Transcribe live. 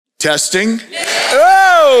Testing.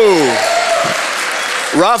 Oh!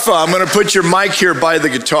 Rafa, I'm going to put your mic here by the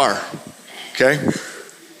guitar. Okay?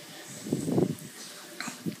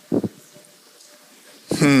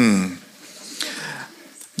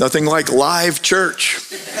 Nothing like live church.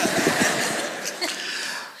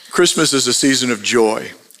 Christmas is a season of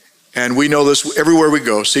joy. And we know this everywhere we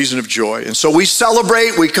go, season of joy. And so we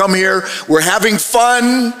celebrate, we come here, we're having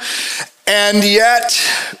fun, and yet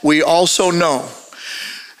we also know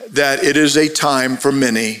that it is a time for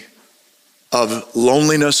many of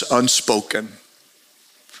loneliness unspoken.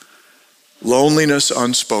 Loneliness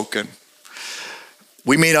unspoken.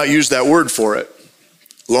 We may not use that word for it,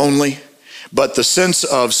 lonely, but the sense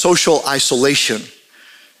of social isolation,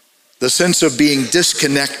 the sense of being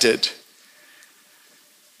disconnected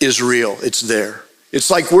is real. It's there.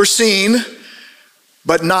 It's like we're seen,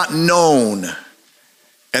 but not known.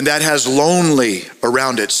 And that has lonely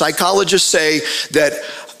around it. Psychologists say that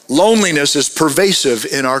loneliness is pervasive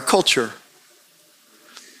in our culture.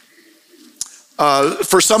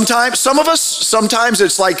 For some of us, sometimes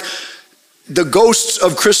it's like the ghosts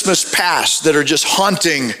of Christmas past that are just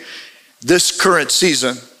haunting this current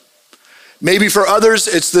season. Maybe for others,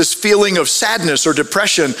 it's this feeling of sadness or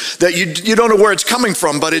depression that you don't know where it's coming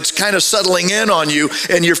from, but it's kind of settling in on you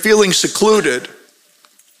and you're feeling secluded.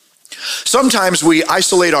 Sometimes we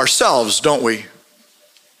isolate ourselves, don't we?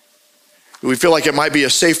 We feel like it might be a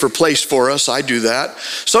safer place for us. I do that.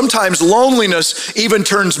 Sometimes loneliness even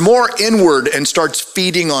turns more inward and starts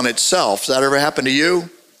feeding on itself. Does that ever happen to you?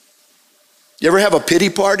 You ever have a pity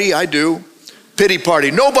party? I do. Pity party.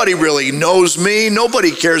 Nobody really knows me. Nobody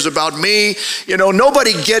cares about me.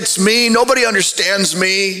 Nobody gets me. Nobody understands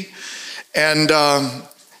me. And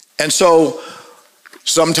so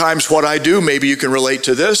sometimes what I do, maybe you can relate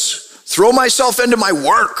to this, throw myself into my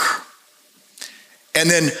work and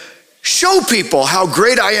then show people how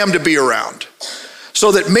great I am to be around.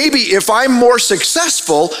 So that maybe if I'm more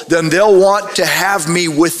successful, then they'll want to have me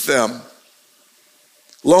with them.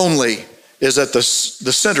 Lonely is at the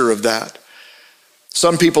center of that.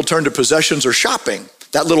 Some people turn to possessions or shopping.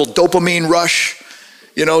 That little dopamine rush,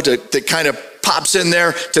 that kind of pops in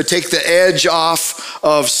there to take the edge off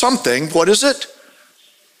of something. What is it?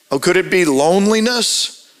 Oh, could it be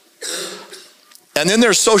loneliness? And then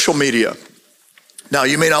there's social media. Now,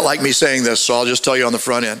 you may not like me saying this, so I'll just tell you on the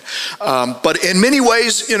front end. But in many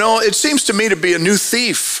ways, it seems to me to be a new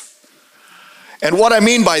thief. And what I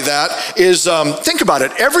mean by that is, think about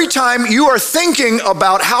it. Every time you are thinking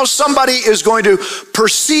about how somebody is going to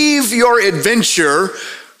perceive your adventure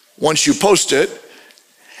once you post it,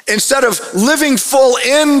 instead of living full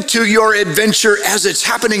into your adventure as it's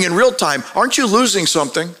happening in real time, aren't you losing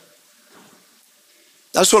something?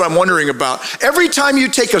 That's what I'm wondering about. Every time you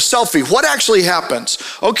take a selfie, what actually happens?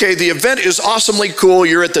 Okay, the event is awesomely cool.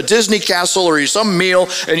 You're at the Disney castle or you're some meal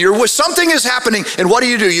and something is happening. And what do?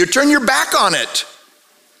 You turn your back on it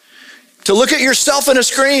to look at yourself in a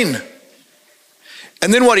screen.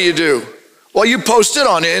 And then what do? Well, you post it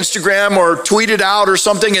on Instagram or tweet it out or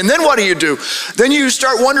something. And then what do? Then you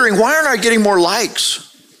start wondering, why aren't I getting more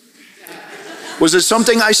likes? Was it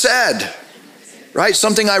something I said? Right?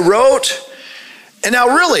 Something I wrote? And now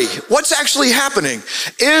really, what's actually happening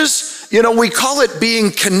is, we call it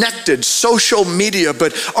being connected, social media,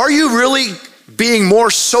 but are you really being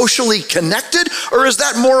more socially connected? Or is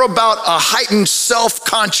that more about a heightened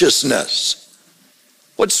self-consciousness?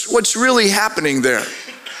 What's really happening there?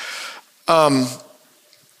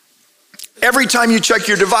 Every time you check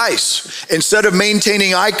your device, instead of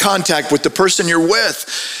maintaining eye contact with the person you're with,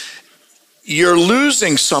 you're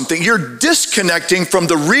losing something. You're disconnecting from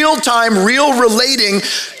the real-time, real relating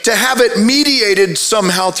to have it mediated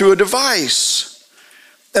somehow through a device.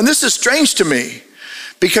 And this is strange to me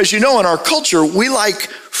because, in our culture, we like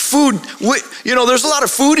food. There's a lot of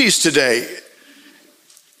foodies today.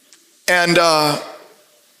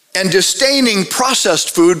 And disdaining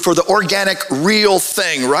processed food for the organic, real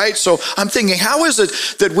thing, right? So I'm thinking, how is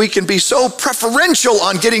it that we can be so preferential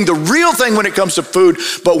on getting the real thing when it comes to food,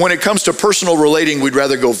 but when it comes to personal relating, we'd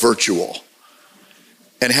rather go virtual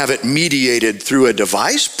and have it mediated through a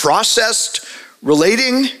device, processed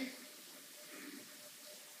relating?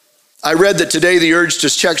 I read that today the urge to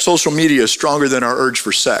check social media is stronger than our urge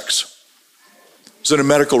for sex. It's in a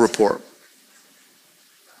medical report.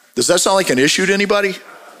 Does that sound like an issue to anybody?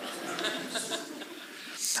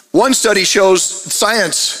 One study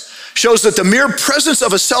science shows that the mere presence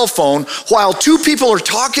of a cell phone while two people are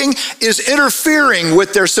talking is interfering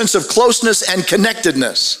with their sense of closeness and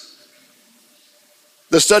connectedness.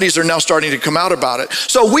 The studies are now starting to come out about it.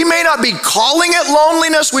 So we may not be calling it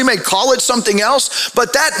loneliness, we may call it something else,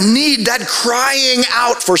 but that need, that crying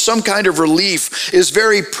out for some kind of relief is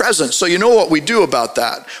very present. So you know what we do about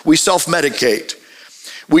that? We self-medicate.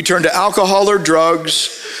 We turn to alcohol or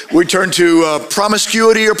drugs. We turn to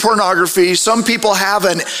promiscuity or pornography. Some people have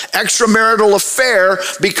an extramarital affair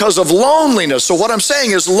because of loneliness. So what I'm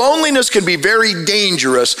saying is loneliness can be very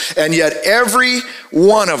dangerous, and yet every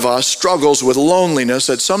one of us struggles with loneliness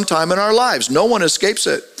at some time in our lives. No one escapes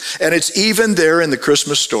it. And it's even there in the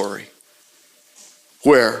Christmas story.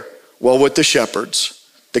 Where? Well, with the shepherds.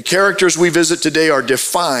 The characters we visit today are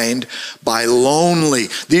defined by lonely.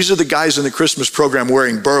 These are the guys in the Christmas program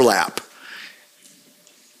wearing burlap.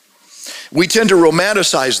 We tend to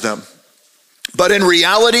romanticize them. But in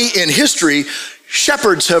reality, in history,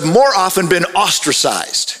 shepherds have more often been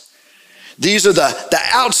ostracized. These are the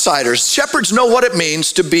outsiders. Shepherds know what it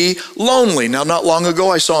means to be lonely. Now, not long ago,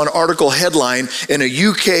 I saw an article headline in a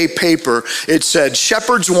UK paper. It said,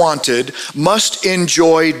 "Shepherds wanted must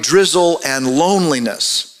enjoy drizzle and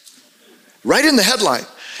loneliness." Right in the headline.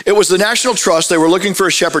 It was the National Trust. They were looking for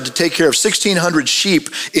a shepherd to take care of 1,600 sheep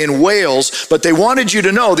in Wales, but they wanted you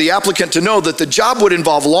to know, the applicant to know, that the job would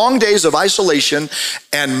involve long days of isolation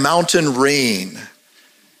and mountain rain.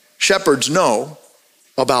 Shepherds know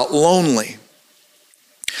about lonely.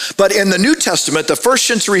 But in the New Testament, the first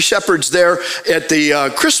century shepherds there at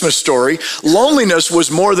the Christmas story, loneliness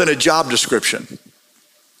was more than a job description.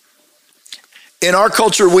 In our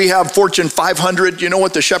culture, we have Fortune 500. You know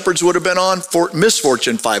what the shepherds would have been on? Miss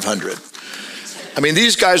Fortune 500. I mean,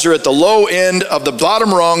 these guys are at the low end of the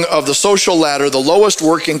bottom rung of the social ladder, the lowest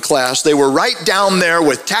working class. They were right down there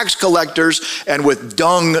with tax collectors and with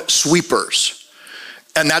dung sweepers.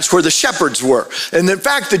 And that's where the shepherds were. And in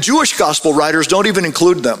fact, the Jewish gospel writers don't even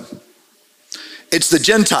include them. It's the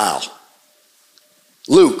Gentile,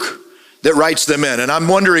 Luke, that writes them in. And I'm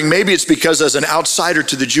wondering, maybe it's because as an outsider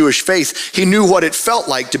to the Jewish faith, he knew what it felt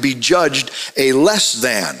like to be judged a less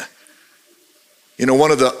than. You know,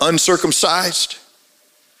 one of the uncircumcised.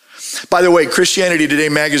 By the way, Christianity Today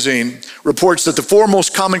magazine reports that the four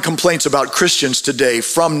most common complaints about Christians today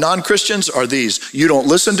from non-Christians are these: you don't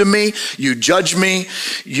listen to me, you judge me,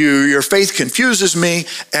 your faith confuses me,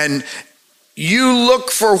 and you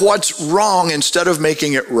look for what's wrong instead of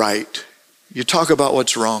making it right. You talk about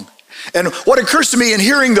what's wrong. And what occurs to me in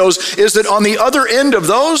hearing those is that on the other end of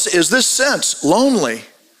those is this sense, lonely.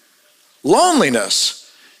 Loneliness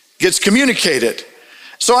gets communicated.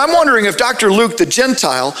 So I'm wondering if Dr. Luke, the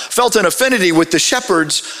Gentile, felt an affinity with the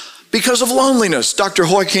shepherds because of loneliness. Dr.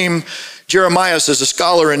 Joachim Jeremias is a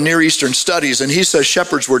scholar in Near Eastern studies, and he says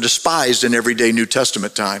shepherds were despised in everyday New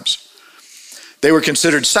Testament times. They were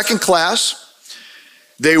considered second class.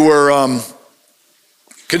 They were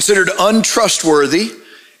considered untrustworthy.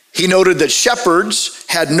 He noted that shepherds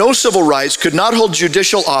had no civil rights, could not hold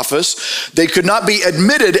judicial office. They could not be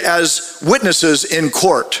admitted as witnesses in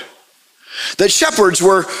court. That shepherds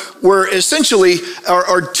were essentially,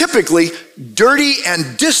 or typically, dirty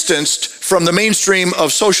and distanced from the mainstream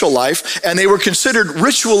of social life, and they were considered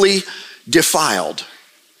ritually defiled.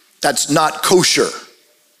 That's not kosher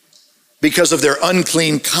because of their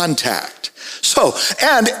unclean contact. So,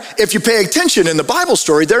 and if you pay attention in the Bible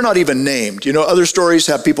story, they're not even named. You know, other stories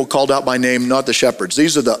have people called out by name, not the shepherds.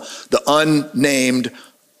 These are the unnamed,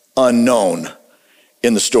 unknown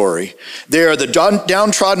in the story. They are the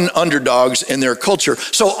downtrodden underdogs in their culture.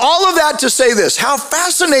 So all of that to say this, how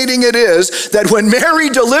fascinating it is that when Mary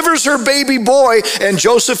delivers her baby boy and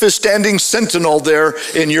Joseph is standing sentinel there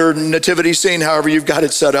in your nativity scene, however you've got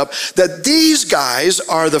it set up, that these guys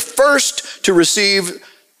are the first to receive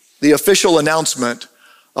the official announcement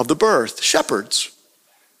of the birth. Shepherds.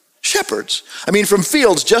 Shepherds. I mean, from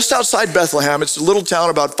fields just outside Bethlehem, it's a little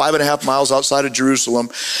town about 5.5 miles outside of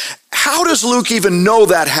Jerusalem. How does Luke even know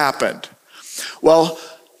that happened? Well,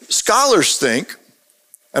 scholars think,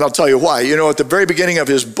 and I'll tell you why. You know, at the very beginning of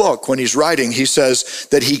his book, when he's writing, he says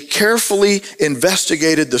that he carefully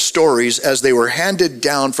investigated the stories as they were handed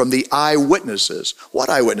down from the eyewitnesses. What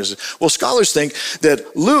eyewitnesses? Well, scholars think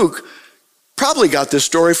that Luke probably got this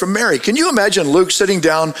story from Mary. Can you imagine Luke sitting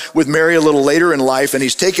down with Mary a little later in life and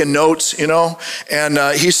he's taking notes, you know, and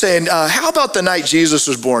he's saying, how about the night Jesus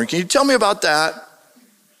was born? Can you tell me about that?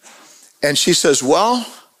 And she says, well,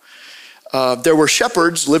 there were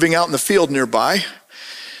shepherds living out in the field nearby,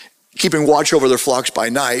 keeping watch over their flocks by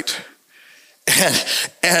night.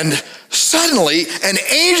 And suddenly an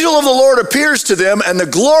angel of the Lord appears to them, and the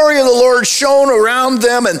glory of the Lord shone around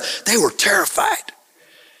them, and they were terrified.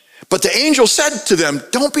 But the angel said to them,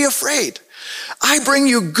 don't be afraid. I bring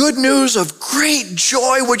you good news of great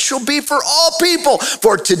joy, which shall be for all people.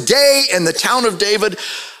 For today in the town of David,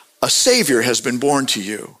 a Savior has been born to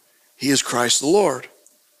you. He is Christ the Lord.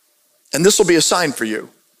 And this will be a sign for you.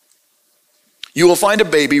 You will find a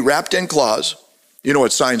baby wrapped in cloths. You know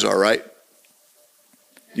what signs are, right?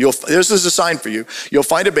 This is a sign for you. You'll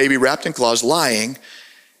find a baby wrapped in cloths lying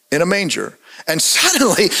in a manger. And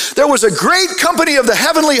suddenly there was a great company of the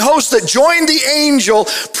heavenly host that joined the angel,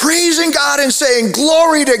 praising God and saying,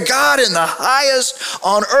 glory to God in the highest,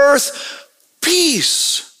 on earth,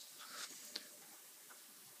 peace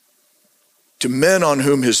to men on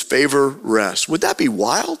whom his favor rests. Would that be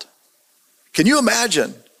wild? Can you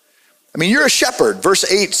imagine? I mean, you're a shepherd. Verse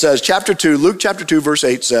 8 says, Luke chapter 2, verse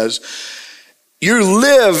 8 says, you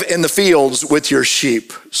live in the fields with your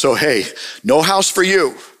sheep. So hey, no house for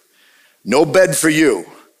you. No bed for you,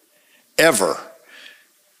 ever.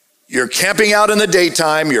 You're camping out in the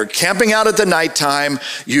daytime. You're camping out at the nighttime.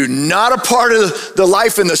 You're not a part of the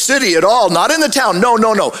life in the city at all, not in the town. No.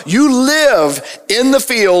 You live in the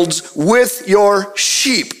fields with your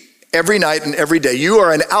sheep every night and every day. You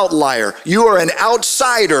are an outlier. You are an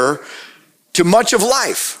outsider to much of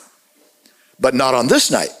life, but not on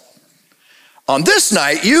this night. On this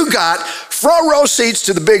night, you got front row seats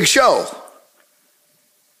to the big show.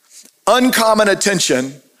 Uncommon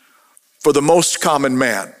attention for the most common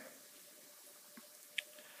man.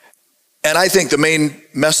 And I think the main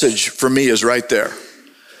message for me is right there.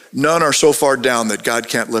 None are so far down that God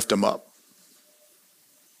can't lift them up.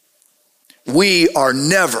 We are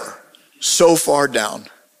never so far down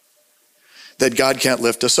that God can't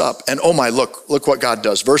lift us up. And oh my, look what God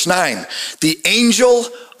does. Verse 9, the angel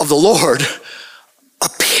of the Lord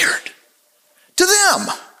appeared to them.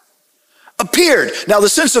 Appeared. Now the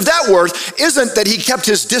sense of that word isn't that he kept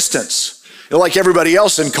his distance, like everybody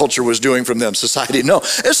else in culture was doing from them, society. No,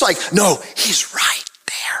 it's like, no, he's right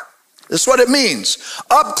there. That's what it means.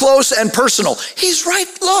 Up close and personal. He's right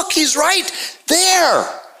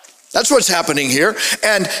there. That's what's happening here.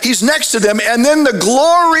 And he's next to them. And then the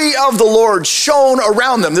glory of the Lord shone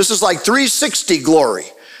around them. This is like 360 glory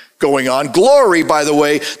going on. Glory, by the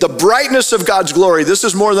way, the brightness of God's glory. This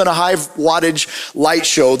is more than a high wattage light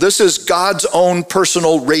show. This is God's own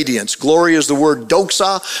personal radiance. Glory is the word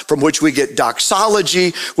doxa, from which we get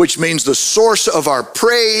doxology, which means the source of our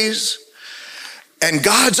praise. And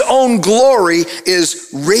God's own glory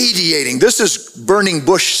is radiating. This is burning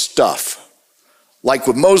bush stuff. Like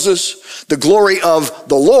with Moses, the glory of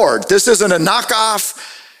the Lord. This isn't a knockoff.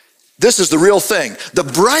 This is the real thing. The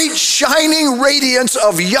bright, shining radiance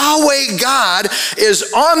of Yahweh God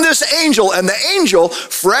is on this angel. And the angel,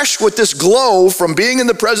 fresh with this glow from being in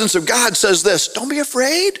the presence of God, says this, don't be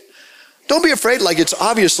afraid. Don't be afraid, like it's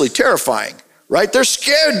obviously terrifying, right? They're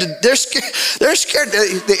scared. They're scared.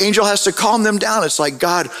 The angel has to calm them down. It's like,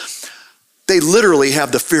 God, they literally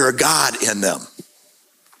have the fear of God in them.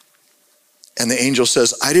 And the angel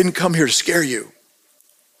says, I didn't come here to scare you.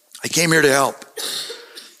 I came here to help.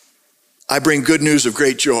 I bring good news of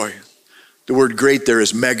great joy. The word great there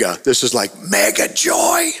is mega. This is like mega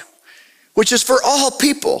joy, which is for all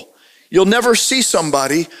people. You'll never see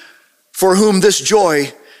somebody for whom this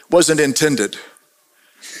joy wasn't intended.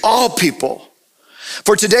 All people.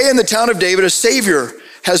 For today in the town of David, a Savior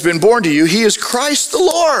has been born to you. He is Christ the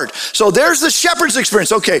Lord. So there's the shepherd's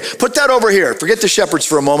experience. Okay, put that over here. Forget the shepherds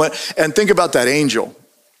for a moment and think about that angel.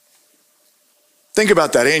 Think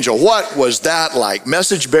about that angel. What was that like?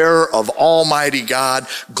 Message bearer of Almighty God,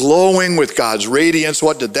 glowing with God's radiance.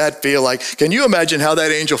 What did that feel like? Can you imagine how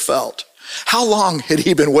that angel felt? How long had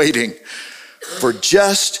he been waiting for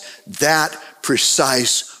just that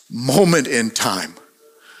precise moment in time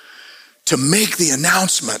to make the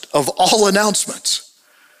announcement of all announcements?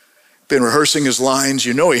 Been rehearsing his lines,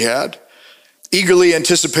 you know he had. Eagerly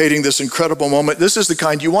anticipating this incredible moment. This is the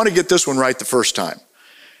kind, you want to get this one right the first time.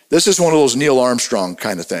 This is one of those Neil Armstrong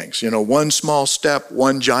kind of things. You know, one small step,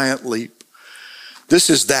 one giant leap. This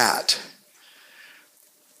is that.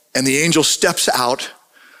 And the angel steps out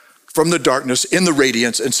from the darkness in the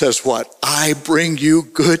radiance and says what? I bring you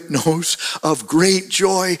good news of great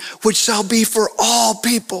joy, which shall be for all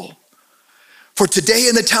people. For today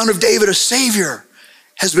in the town of David, a Savior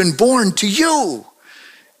has been born to you.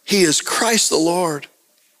 He is Christ the Lord.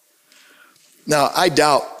 Now, I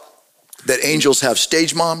doubt that angels have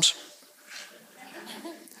stage moms.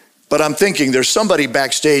 But I'm thinking there's somebody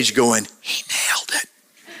backstage going, he nailed it.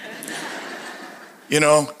 You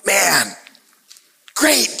know, man,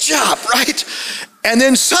 great job, right? And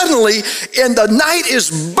then suddenly, and the night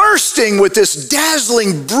is bursting with this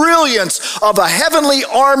dazzling brilliance of a heavenly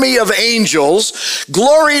army of angels.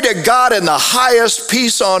 Glory to God in the highest,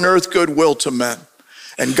 peace on earth, goodwill to men.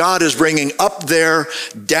 And God is bringing up there,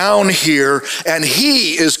 down here, and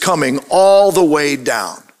he is coming all the way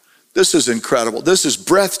down. This is incredible. This is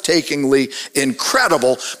breathtakingly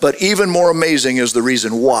incredible, but even more amazing is the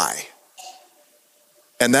reason why.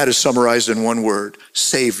 And that is summarized in one word: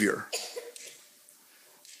 Savior.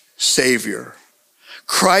 Savior.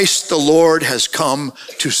 Christ the Lord has come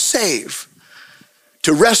to save,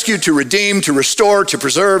 to rescue, to redeem, to restore, to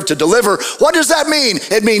preserve, to deliver. What does that mean?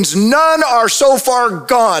 It means none are so far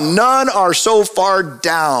gone, none are so far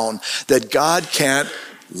down that God can't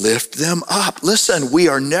lift them up. Listen, we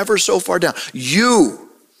are never so far down. You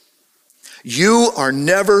are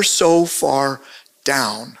never so far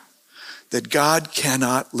down that God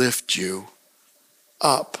cannot lift you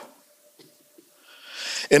up.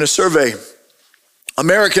 In a survey,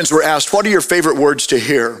 Americans were asked, what are your favorite words to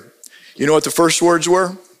hear? You know what the first words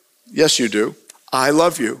were? Yes, you do. I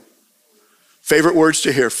love you. Favorite words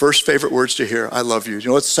to hear. First favorite words to hear. I love you. You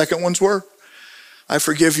know what the second ones were? I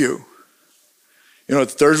forgive you. You know what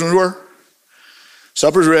the third ones were?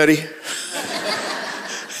 Supper's ready.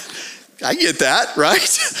 I get that,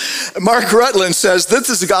 right? Mark Rutland says, this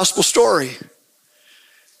is a gospel story.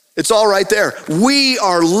 It's all right there. We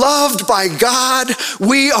are loved by God.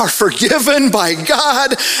 We are forgiven by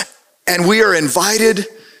God. And we are invited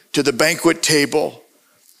to the banquet table.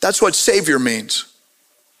 That's what Savior means.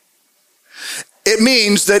 It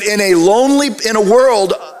means that in a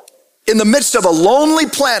world, in the midst of a lonely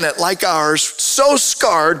planet like ours, so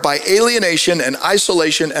scarred by alienation and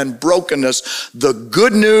isolation and brokenness, the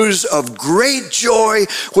good news of great joy,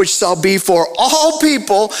 which shall be for all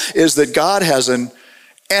people, is that God has an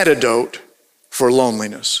antidote for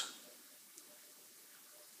loneliness.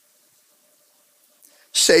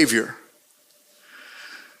 Savior.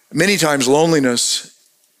 Many times loneliness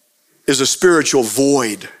is a spiritual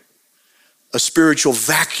void, a spiritual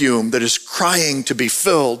vacuum that is crying to be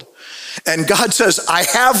filled. And God says, I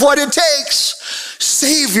have what it takes.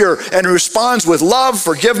 Savior, and responds with love,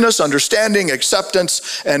 forgiveness, understanding,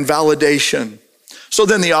 acceptance, and validation. So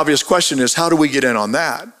then the obvious question is, how do we get in on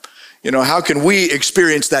that? You know, how can we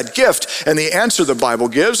experience that gift? And the answer the Bible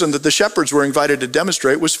gives, and that the shepherds were invited to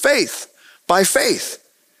demonstrate, was faith, by faith.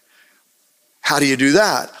 How do you do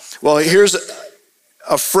that? Well, here's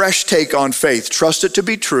a fresh take on faith. Trust it to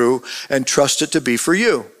be true and trust it to be for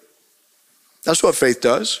you. That's what faith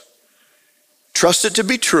does. Trust it to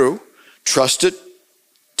be true, trust it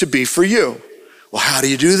to be for you. Well, how do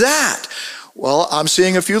you do that? Well, I'm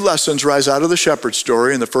seeing a few lessons rise out of the shepherd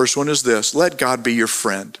story, and the first one is this: let God be your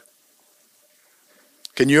friend.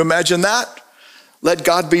 Can you imagine that? Let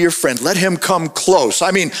God be your friend. Let him come close.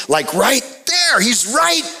 I mean, like right there. He's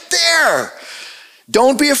right there.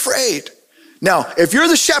 Don't be afraid. Now, if you're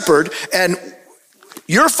the shepherd and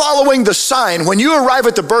you're following the sign, when you arrive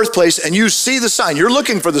at the birthplace and you see the sign, you're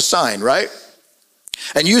looking for the sign, right?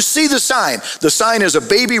 And you see the sign. The sign is a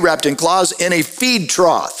baby wrapped in cloths in a feed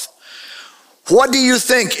trough. What do you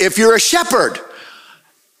think if you're a shepherd?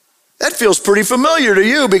 That feels pretty familiar to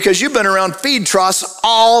you because you've been around feed troughs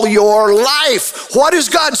all your life. What is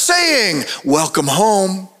God saying? Welcome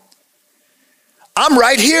home. I'm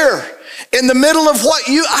right here in the middle of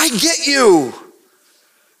I get you.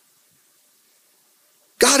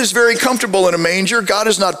 God is very comfortable in a manger. God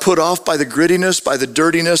is not put off by the grittiness, by the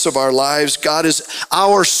dirtiness of our lives.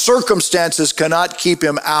 Our circumstances cannot keep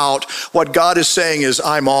him out. What God is saying is,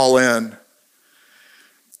 I'm all in.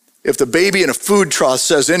 If the baby in a food trough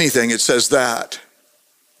says anything, it says that.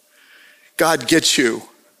 God gets you.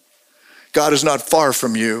 God is not far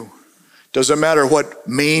from you. Doesn't matter what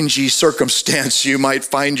mangy circumstance you might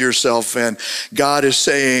find yourself in. God is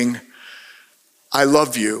saying, I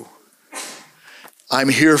love you. I'm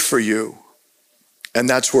here for you. And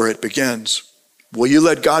that's where it begins. Will you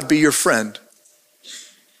let God be your friend,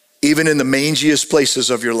 even in the mangiest places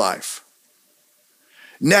of your life?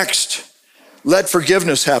 Next, let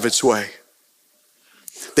forgiveness have its way.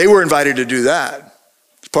 They were invited to do that.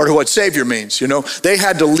 It's part of what Savior means, you know. They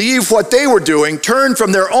had to leave what they were doing, turn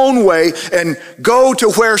from their own way, and go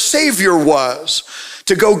to where Savior was,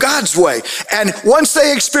 to go God's way. And once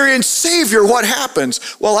they experience Savior, what happens?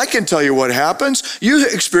 Well, I can tell you what happens. You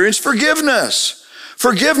experience forgiveness.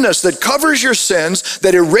 Forgiveness that covers your sins,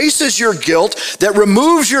 that erases your guilt, that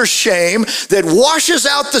removes your shame, that washes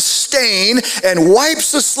out the stain and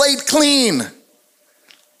wipes the slate clean.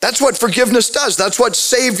 That's what forgiveness does. That's what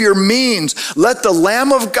Savior means. Let the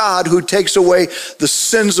Lamb of God, who takes away the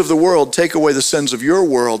sins of the world, take away the sins of your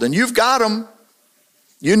world. And you've got them.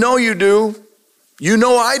 You know you do. You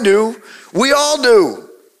know I do. We all do.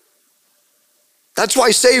 That's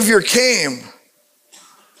why Savior came.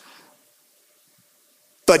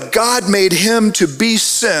 But God made him to be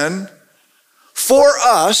sin for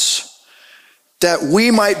us, that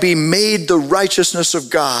we might be made the righteousness of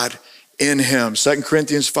God in him. 2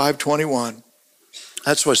 Corinthians 5:21.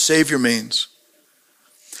 That's what Savior means.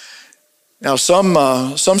 Now,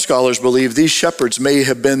 some scholars believe these shepherds may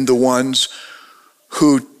have been the ones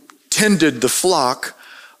who tended the flock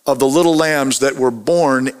of the little lambs that were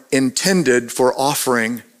born intended for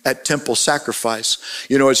offering at temple sacrifice.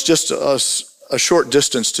 You know, it's just a short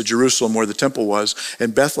distance to Jerusalem where the temple was.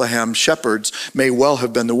 And Bethlehem shepherds may well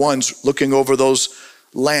have been the ones looking over those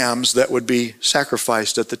lambs that would be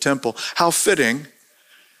sacrificed at the temple. How fitting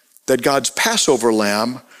that God's Passover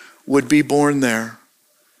lamb would be born there.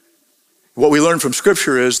 What we learn from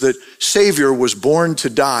Scripture is that Savior was born to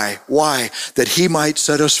die. Why? That he might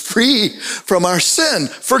set us free from our sin,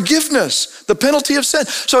 forgiveness, the penalty of sin.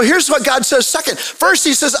 So here's what God says second. First,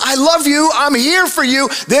 he says, I love you, I'm here for you.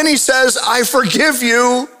 Then he says, I forgive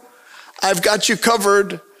you, I've got you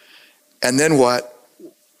covered. And then what?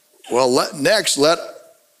 Well, let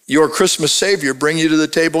your Christmas Savior bring you to the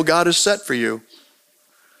table God has set for you.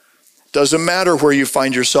 Doesn't matter where you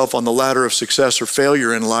find yourself on the ladder of success or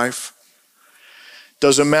failure in life.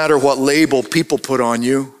 Doesn't matter what label people put on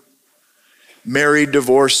you. Married,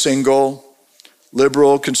 divorced, single,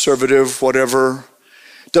 liberal, conservative, whatever.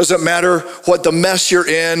 Doesn't matter what the mess you're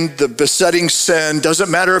in, the besetting sin. Doesn't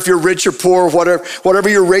matter if you're rich or poor, whatever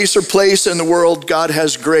your race or place in the world, God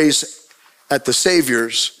has grace at the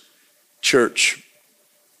Savior's church,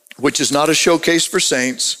 which is not a showcase for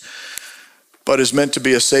saints, but is meant to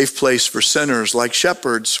be a safe place for sinners like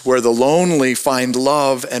shepherds, where the lonely find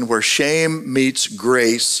love and where shame meets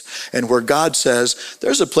grace, and where God says,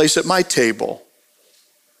 there's a place at my table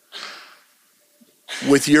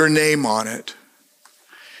with your name on it,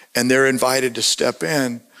 and they're invited to step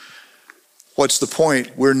in. What's the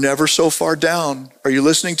point? We're never so far down. Are you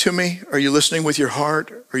listening to me? Are you listening with your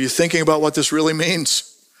heart? Are you thinking about what this really means?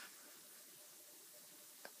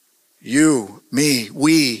 You, me,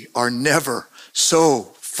 we are never so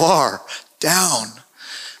far down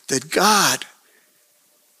that God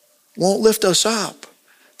won't lift us up,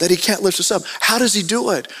 that he can't lift us up. How does he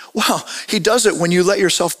do it? Well, he does it when you let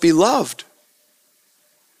yourself be loved,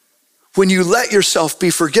 when you let yourself be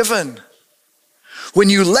forgiven, when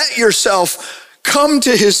you let yourself come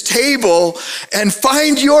to his table and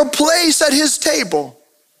find your place at his table.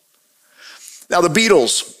 Now, the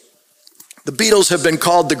Beatles have been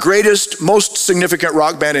called the greatest, most significant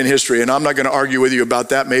rock band in history, and I'm not going to argue with you about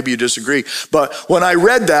that. Maybe you disagree. But when I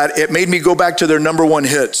read that, it made me go back to their number one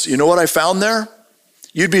hits. You know what I found there?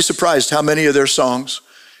 You'd be surprised how many of their songs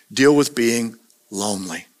deal with being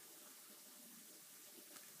lonely.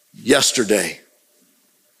 Yesterday,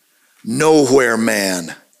 Nowhere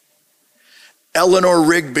Man, Eleanor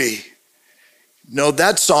Rigby. No,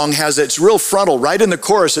 that song has its real frontal. Right in the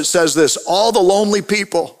chorus, it says this, all the lonely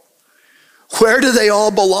people. Where do they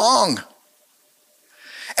all belong?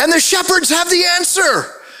 And the shepherds have the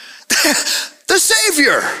answer. The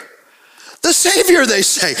Savior. The Savior, they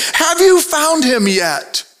say. Have you found him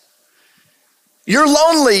yet? You're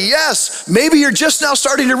lonely, yes. Maybe you're just now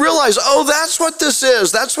starting to realize, oh, that's what this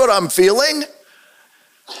is. That's what I'm feeling.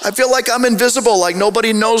 I feel like I'm invisible, like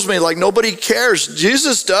nobody knows me, like nobody cares.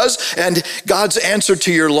 Jesus does, and God's answer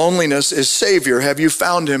to your loneliness is Savior. Have you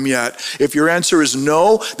found him yet? If your answer is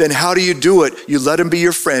no, then how do you do it? You let him be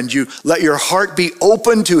your friend. You let your heart be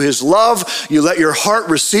open to his love. You let your heart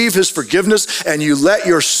receive his forgiveness, and you let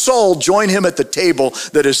your soul join him at the table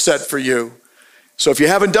that is set for you. So if you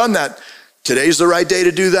haven't done that, today's the right day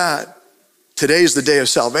to do that. Today's the day of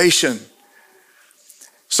salvation.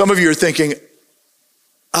 Some of you are thinking,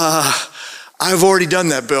 I've already done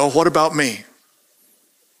that, Bill. What about me?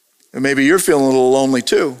 And maybe you're feeling a little lonely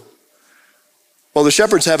too. Well, the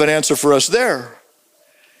shepherds have an answer for us there.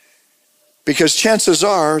 Because chances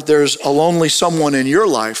are there's a lonely someone in your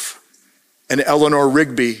life, an Eleanor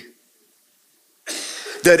Rigby,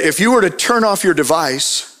 that if you were to turn off your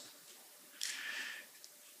device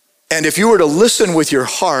and if you were to listen with your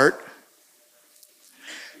heart,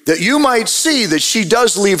 that you might see that she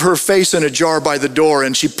does leave her face in a jar by the door,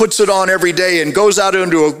 and she puts it on every day and goes out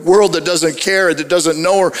into a world that doesn't care, that doesn't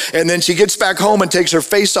know her, and then she gets back home and takes her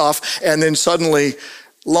face off, and then suddenly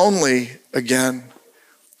lonely again.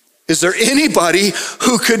 Is there anybody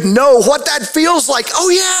who could know what that feels like? Oh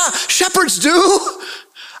yeah, shepherds do.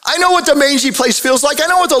 I know what the mangy place feels like. I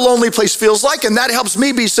know what the lonely place feels like, and that helps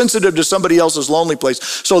me be sensitive to somebody else's lonely place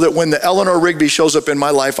so that when the Eleanor Rigby shows up in my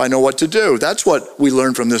life, I know what to do. That's what we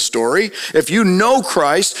learn from this story. If you know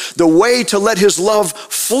Christ, the way to let his love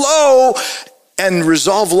flow and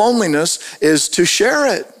resolve loneliness is to share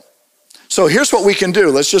it. So here's what we can do.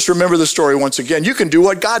 Let's just remember the story once again. You can do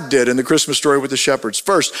what God did in the Christmas story with the shepherds.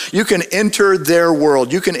 First, you can enter their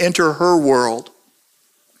world. You can enter her world.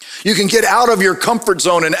 You can get out of your comfort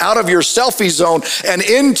zone and out of your selfie zone and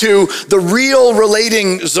into the real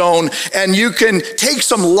relating zone. And you can take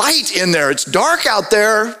some light in there. It's dark out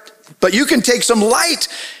there, but you can take some light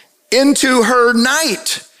into her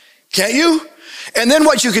night. Can't you? And then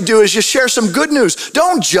what you could do is just share some good news.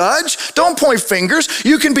 Don't judge. Don't point fingers.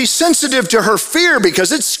 You can be sensitive to her fear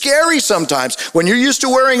because it's scary sometimes when you're used to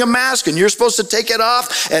wearing a mask and you're supposed to take it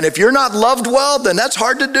off. And if you're not loved well, then that's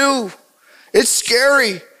hard to do. It's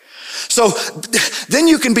scary. So then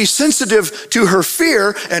you can be sensitive to her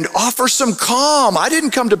fear and offer some calm. I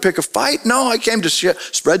didn't come to pick a fight. No, I came to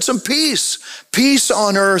spread some peace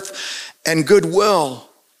on earth and goodwill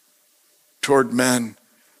toward men.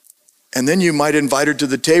 And then you might invite her to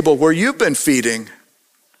the table where you've been feeding.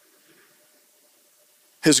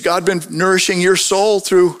 Has God been nourishing your soul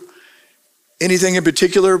through anything in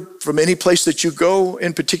particular, from any place that you go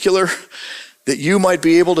in particular, that you might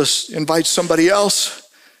be able to invite somebody else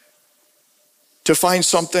to find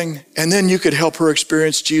something? And then you could help her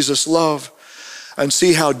experience Jesus' love and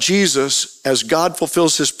see how Jesus, as God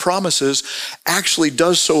fulfills his promises, actually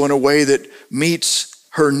does so in a way that meets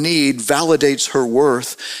her need, validates her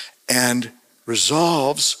worth, and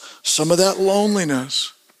resolves some of that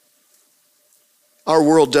loneliness. Our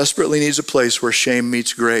world desperately needs a place where shame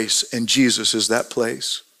meets grace, and Jesus is that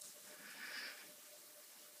place.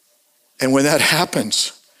 And when that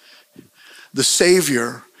happens, the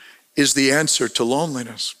Savior is the answer to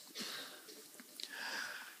loneliness.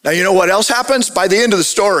 Now, you know what else happens? By the end of the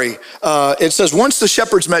story, it says once the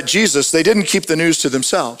shepherds met Jesus, they didn't keep the news to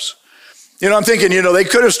themselves. I'm thinking, they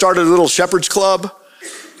could have started a little shepherd's club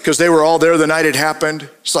because they were all there the night it happened.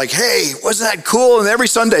 It's like, hey, wasn't that cool? And every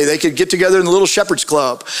Sunday they could get together in the little shepherd's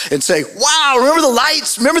club and say, wow, remember the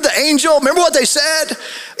lights? Remember the angel? Remember what they said?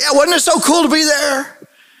 Yeah, wasn't it so cool to be there?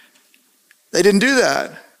 They didn't do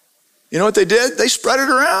that. You know what they did? They spread it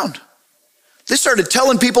around. They started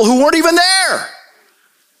telling people who weren't even there.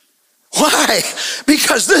 Why?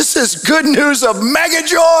 Because this is good news of mega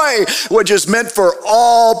joy, which is meant for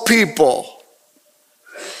all people.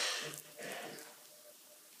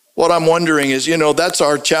 What I'm wondering is, that's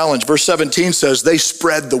our challenge. Verse 17 says they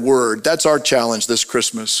spread the word. That's our challenge this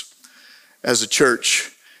Christmas as a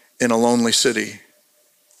church in a lonely city.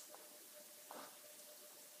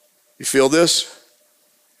 You feel this?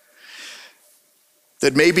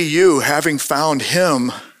 That maybe you, having found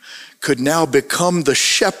him, could now become the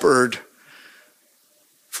shepherd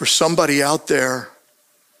for somebody out there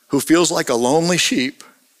who feels like a lonely sheep.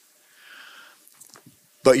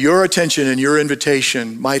 But your attention and your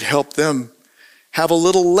invitation might help them have a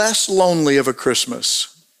little less lonely of a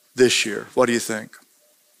Christmas this year. What do you think?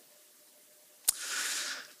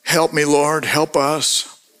 Help me, Lord. Help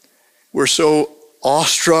us. We're so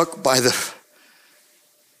awestruck by the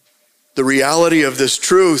reality of this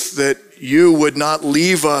truth that you would not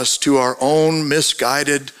leave us to our own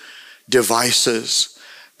misguided devices,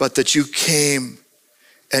 but that you came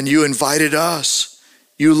and you invited us.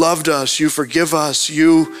 You loved us, you forgive us,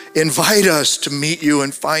 you invite us to meet you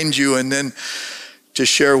and find you and then to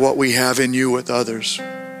share what we have in you with others.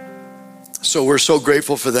 So we're so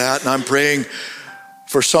grateful for that. And I'm praying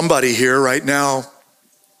for somebody here right now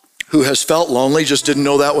who has felt lonely, just didn't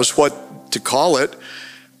know that was what to call it.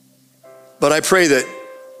 But I pray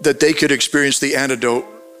that they could experience the antidote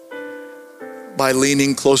by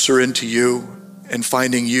leaning closer into you and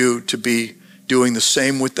finding you to be doing the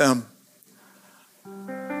same with them.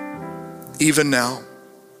 Even now.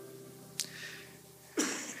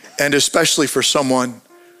 And especially for someone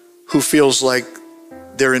who feels like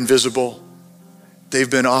they're invisible. They've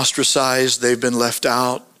been ostracized, they've been left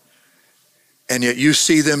out, and yet you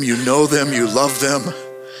see them, you know them, you love them,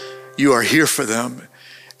 you are here for them.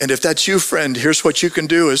 And if that's you, friend, here's what you can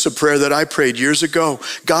do. It's a prayer that I prayed years ago.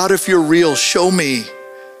 God, if you're real, show me.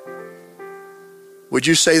 Would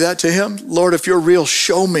you say that to him? Lord, if you're real,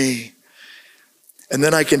 show me. And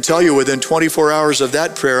then I can tell you within 24 hours of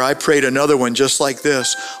that prayer, I prayed another one just like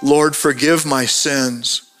this. Lord, forgive my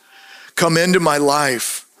sins. Come into my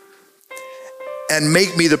life and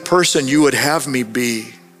make me the person you would have me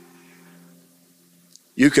be.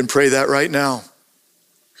 You can pray that right now.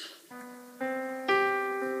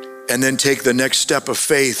 And then take the next step of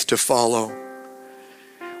faith to follow.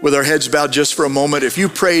 with our heads bowed just for a moment, if you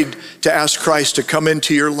prayed to ask Christ to come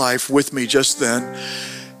into your life with me just then,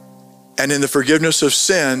 and in the forgiveness of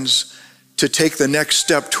sins, to take the next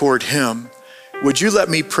step toward him, would you let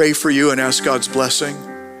me pray for you and ask God's blessing?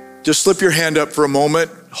 Just slip your hand up for a moment,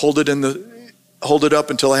 hold it up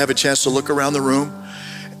until I have a chance to look around the room.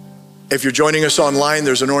 If you're joining us online,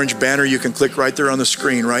 there's an orange banner you can click right there on the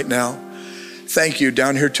screen right now. Thank you.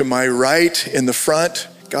 Down here to my right in the front,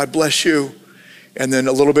 God bless you. And then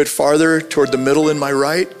a little bit farther toward the middle in my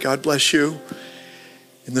right, God bless you.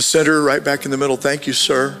 In the center, right back in the middle, thank you,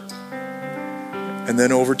 sir. And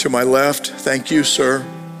then over to my left, thank you, sir.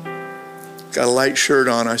 Got a light shirt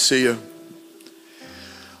on, I see you.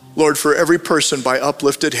 Lord, for every person by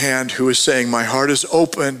uplifted hand who is saying, my heart is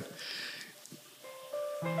open,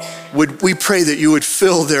 would we pray that you would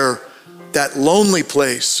fill that lonely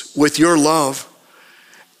place with your love,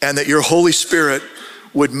 and that your Holy Spirit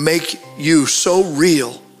would make you so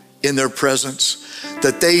real in their presence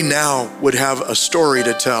that they now would have a story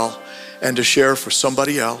to tell and to share for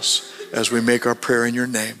somebody else as we make our prayer in your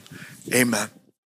name. Amen.